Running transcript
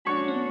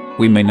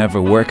we may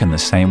never work in the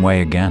same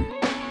way again.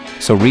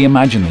 So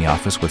reimagine the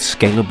office with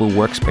scalable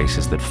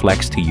workspaces that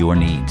flex to your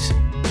needs.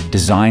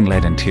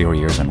 Design-led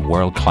interiors and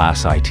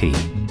world-class IT.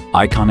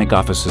 Iconic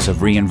offices have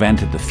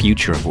reinvented the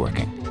future of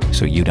working,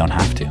 so you don't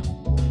have to.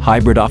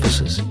 Hybrid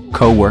offices,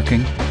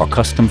 co-working, or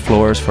custom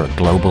floors for a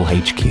global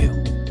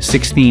HQ.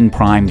 16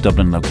 prime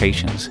Dublin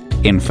locations.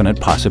 Infinite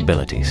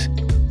possibilities.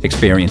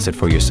 Experience it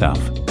for yourself.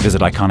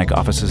 Visit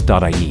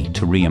iconicoffices.ie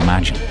to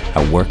reimagine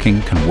how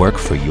working can work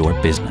for your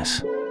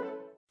business.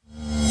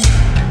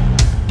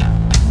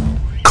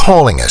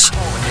 Calling It,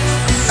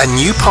 a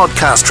new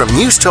podcast from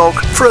Newstalk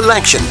for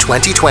election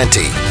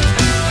 2020.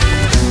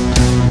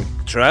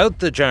 Throughout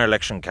the general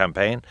election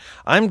campaign,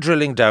 I'm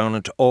drilling down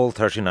into all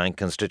 39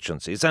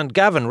 constituencies, and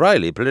Gavin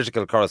Riley,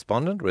 political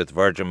correspondent with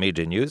Virgin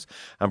Media News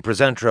and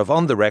presenter of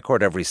On The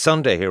Record every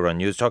Sunday here on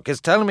Newstalk, is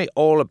telling me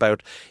all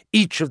about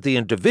each of the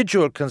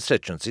individual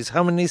constituencies,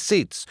 how many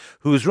seats,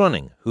 who's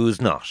running,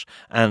 who's not,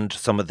 and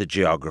some of the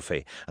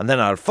geography. And then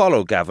I'll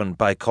follow Gavin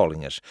by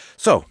calling it.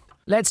 So,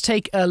 let's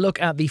take a look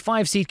at the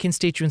 5-seat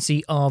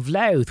constituency of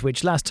Louth,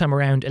 which last time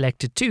around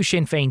elected two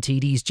Sinn Féin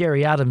TDs,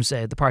 Gerry Adams,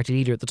 the party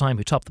leader at the time,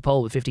 who topped the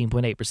poll with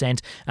 15.8%,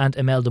 and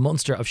Imelda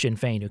Munster of Sinn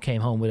Féin, who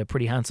came home with a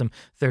pretty handsome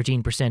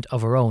 13%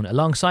 of her own.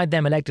 Alongside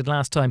them, elected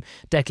last time,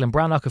 Declan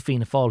Brannock of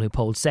Fianna Fáil, who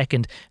polled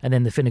second, and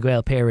then the Fine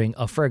Gael pairing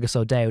of Fergus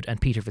O'Dowd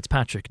and Peter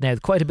Fitzpatrick. Now,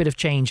 quite a bit of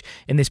change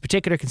in this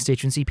particular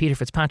constituency. Peter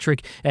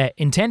Fitzpatrick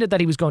intended that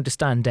he was going to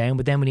stand down,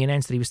 but then when he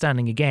announced that he was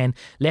standing again,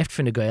 left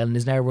Fine Gael and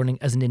is now running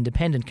as an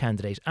independent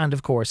candidate. And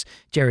of course,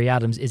 Gerry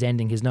Adams is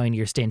ending his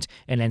 9-year stint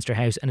in Leinster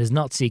House and is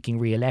not seeking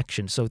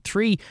re-election. So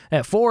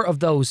 4 of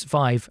those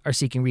 5 are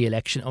seeking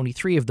re-election, only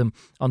 3 of them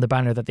on the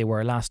banner that they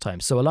were last time.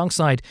 So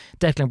alongside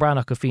Declan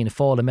Brannock of Fianna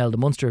Fáil, Imelda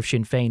Munster of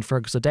Sinn Féin,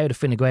 Fergus O'Dowd of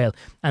Fine Gael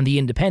and the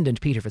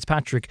independent Peter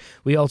Fitzpatrick,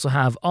 we also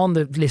have on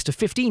the list of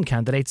 15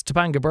 candidates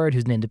Topanga Bird,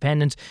 who's an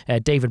independent,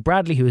 David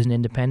Bradley, who is an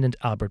independent,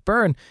 Albert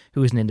Byrne,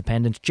 who is an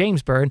independent,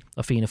 James Byrne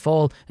of Fianna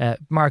Fáil,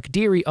 Mark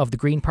Deary of the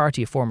Green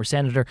Party, a former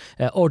senator,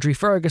 Audrey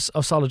Fergus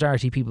of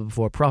Solidarity People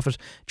Before Profit,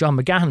 John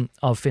McGahon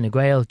of Fine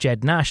Gael,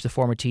 Jed Nash, the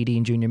former TD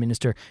and Junior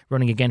Minister,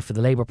 running again for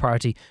the Labour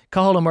Party,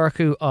 Cathal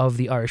O'Murchu of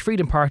the Irish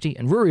Freedom Party,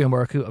 and Ruairí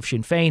O'Murchu of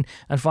Sinn Féin,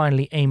 and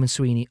finally Eamon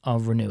Sweeney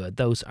of Renua.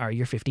 Those are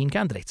your 15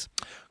 candidates.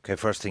 Okay,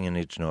 first thing you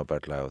need to know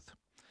about Louth,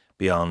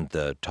 beyond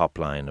the top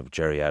line of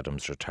Gerry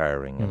Adams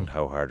retiring and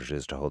how hard it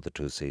is to hold the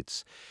 2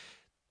 seats,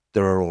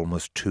 there are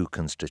almost 2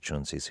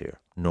 constituencies here,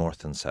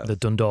 north and south. The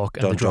Dundalk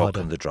and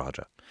the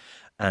Drogheda.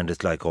 And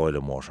it's like oil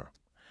and water.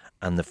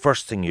 And the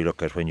first thing you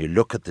look at when you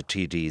look at the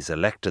TDs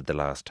elected the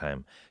last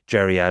time,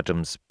 Gerry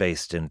Adams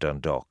based in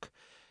Dundalk,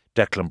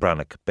 Declan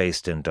Brannock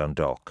based in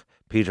Dundalk,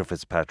 Peter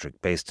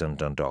Fitzpatrick based in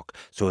Dundalk.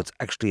 So it's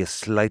actually a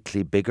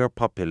slightly bigger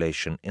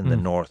population in the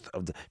north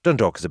of the...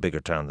 Dundalk is a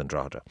bigger town than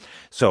Drogheda.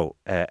 So,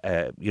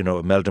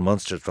 Imelda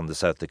Munster from the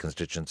south of the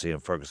constituency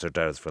and Fergus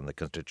O'Dowd from the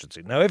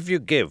constituency. Now, if you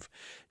give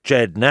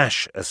Jed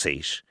Nash a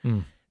seat,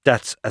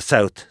 that's a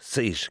south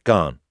seat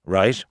gone,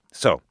 right?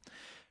 So,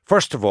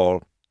 first of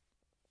all,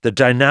 the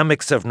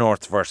dynamics of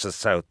North versus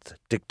South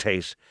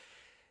dictate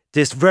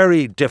this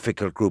very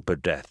difficult group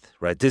of death,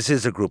 right? This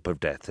is a group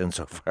of death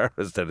insofar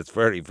as that it's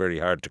very, very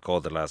hard to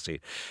call the last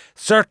seat.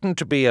 Certain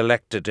to be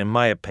elected, in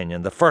my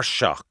opinion, the first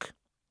shock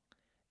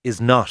is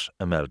not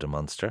Imelda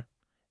Munster.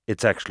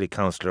 It's actually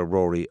Councillor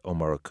Ruairí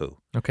O'Murchu.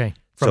 Okay.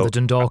 From the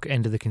Dundalk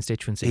end of the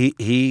constituency.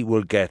 He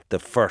will get the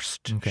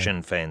first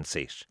Sinn Féin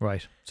seat.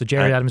 Right. So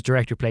Gerry Adams'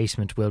 direct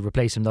replacement will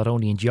replace him not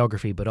only in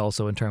geography but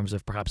also in terms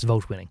of perhaps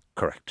vote winning.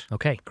 Correct.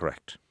 Okay.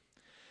 Correct.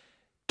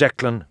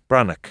 Declan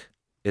Brannock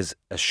is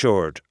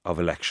assured of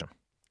election.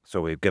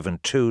 So we've given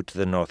 2 to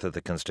the north of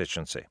the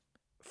constituency.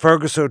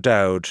 Fergus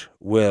O'Dowd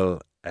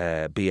will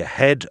be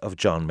ahead of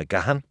John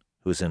McGahon,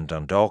 who's in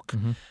Dundalk.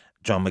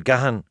 John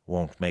McGahon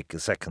won't make a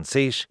second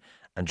seat,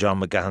 and John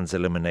McGahon's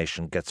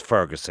elimination gets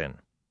Fergus in.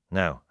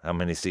 Now, how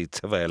many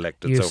seats have I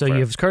elected so far?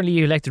 You've currently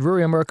elected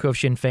Ruairí O'Murchu of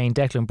Sinn Féin,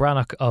 Declan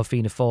Brannock of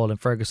Fianna Fáil and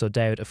Fergus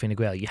O'Dowd of Fine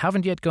Gael. You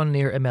haven't yet gone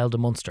near Imelda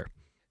Munster.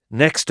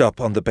 Next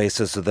up, on the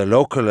basis of the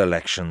local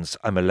elections,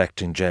 I'm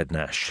electing Jed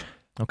Nash.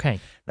 Okay.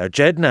 Now,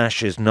 Jed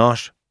Nash is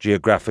not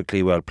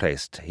geographically well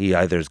placed. He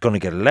either is going to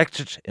get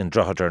elected in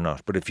Drogheda or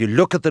not. But if you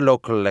look at the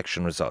local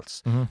election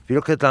results, if you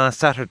look at last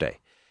Saturday,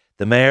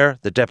 the mayor,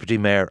 the deputy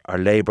mayor are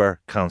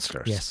Labour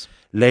councillors. Yes.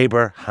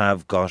 Labour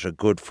have got a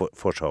good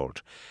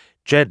foothold.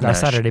 Jed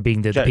Nash, last Saturday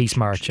being the Peace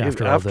March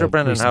after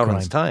Brendan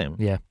Howland's time,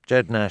 yeah.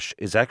 Jed Nash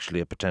is actually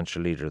a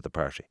potential leader of the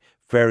party,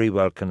 very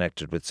well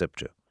connected with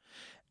SIPTU.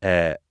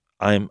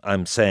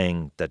 I'm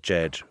saying that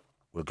Jed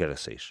will get a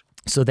seat.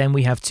 So then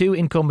we have 2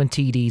 incumbent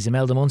TDs,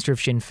 Imelda Munster of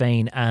Sinn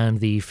Féin and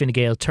the Fine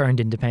Gael turned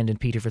independent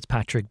Peter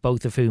Fitzpatrick,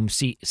 both of whom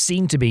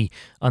seem to be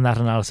on that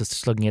analysis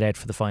slugging it out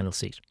for the final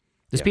seat.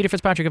 Does Peter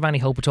Fitzpatrick have any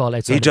hope at all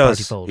outside the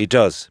party fold? He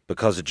does,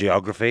 because of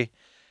geography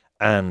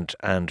and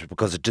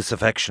because of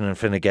disaffection in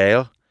Fine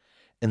Gael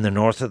in the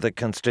north of the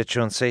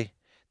constituency.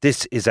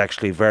 This is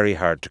actually very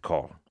hard to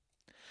call.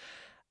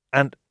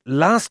 And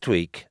last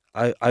week,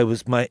 I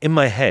was in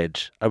my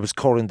head, I was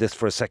calling this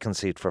for a second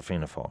seat for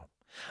Fianna Fáil.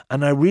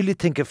 And I really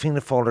think if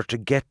Fianna Fáil are to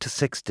get to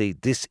 60,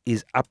 this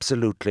is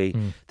absolutely,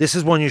 this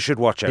is one you should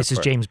watch out for. This is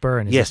James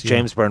Byrne. Yes,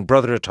 James Byrne,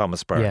 brother of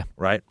Thomas Byrne,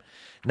 right?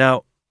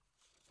 Now,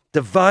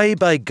 the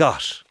vibe I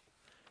got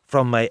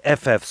from my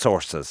FF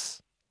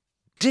sources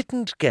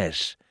didn't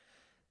get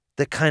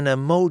the kind of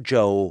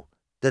mojo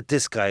that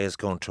this guy is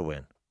going to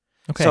win.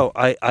 Okay. So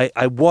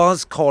I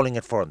was calling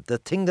it for him. The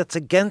thing that's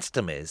against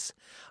him is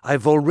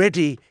I've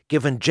already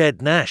given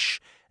Jed Nash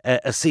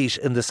a seat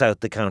in the south of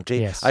the county.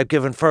 Yes. I've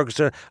given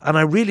Ferguson, and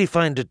I really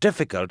find it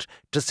difficult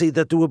to see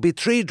that there will be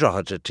 3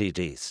 Drogheda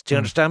TDs. Do you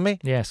understand me?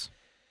 Yes.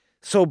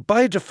 So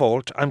by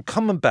default, I'm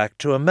coming back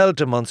to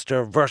Imelda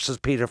Munster versus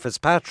Peter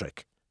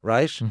Fitzpatrick,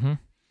 right? Mm-hmm.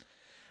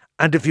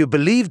 And if you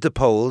believe the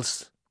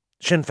polls,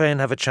 Sinn Féin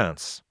have a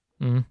chance.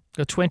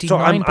 Got 29% So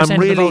I'm of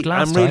the vote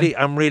last time.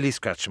 I'm really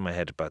scratching my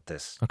head about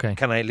this. Okay.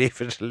 Can I leave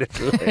it a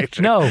little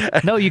later?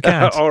 No, you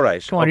can't. All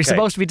right. Come on, you're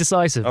supposed to be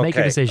decisive. Make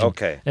your decision.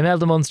 Okay.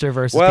 Imelda Munster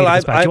versus Peter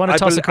Fitzpatrick. Do you want to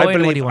toss a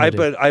coin, or what do you want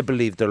to do?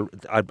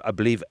 I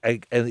believe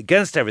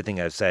against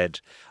everything I've said,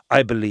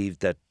 I believe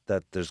that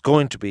there's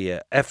going to be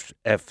a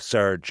FF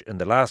surge in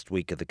the last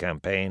week of the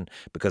campaign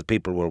because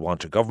people will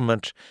want a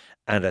government.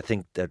 And I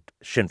think that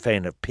Sinn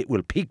Féin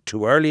will peak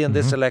too early in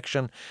this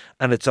election.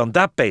 And it's on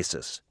that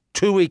basis,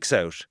 2 weeks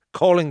out,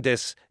 calling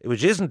this,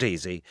 which isn't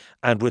easy,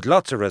 and with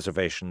lots of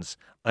reservations,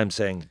 I'm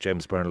saying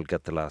James Byrne will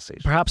get the last seat.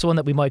 Perhaps one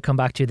that we might come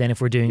back to then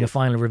if we're doing a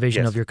final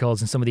revision of your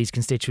calls in some of these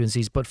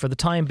constituencies. But for the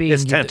time being,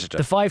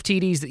 the 5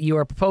 TDs that you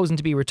are proposing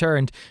to be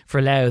returned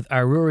for Louth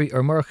are Rory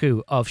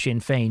O'Murchu of Sinn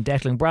Féin,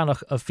 Declan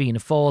Branagh of Fianna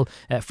Fáil,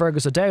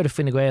 Fergus O'Dowd of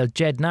Fine Gael,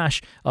 Jed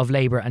Nash of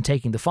Labour, and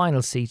taking the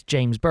final seat,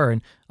 James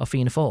Byrne of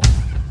Fianna Fáil.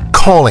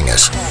 Calling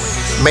it.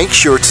 Make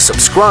sure to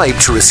subscribe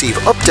to receive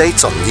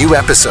updates on new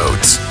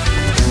episodes.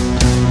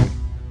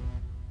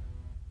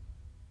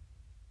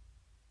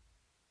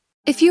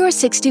 If you are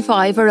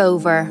 65 or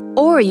over,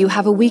 or you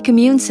have a weak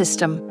immune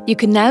system, you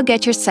can now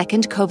get your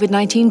second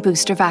COVID-19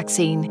 booster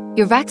vaccine.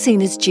 Your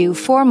vaccine is due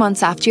 4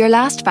 months after your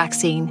last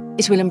vaccine.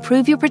 It will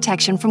improve your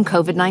protection from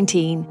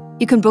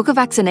COVID-19. You can book a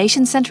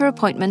vaccination centre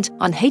appointment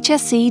on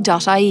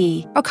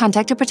hsc.ie or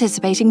contact a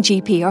participating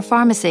GP or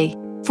pharmacy.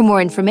 For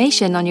more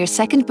information on your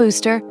second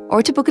booster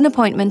or to book an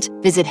appointment,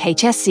 visit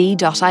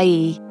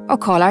hsc.ie or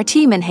call our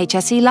team in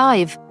HSE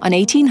Live on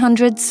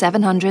 1800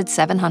 700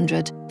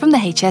 700 from the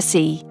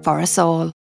HSE for us all.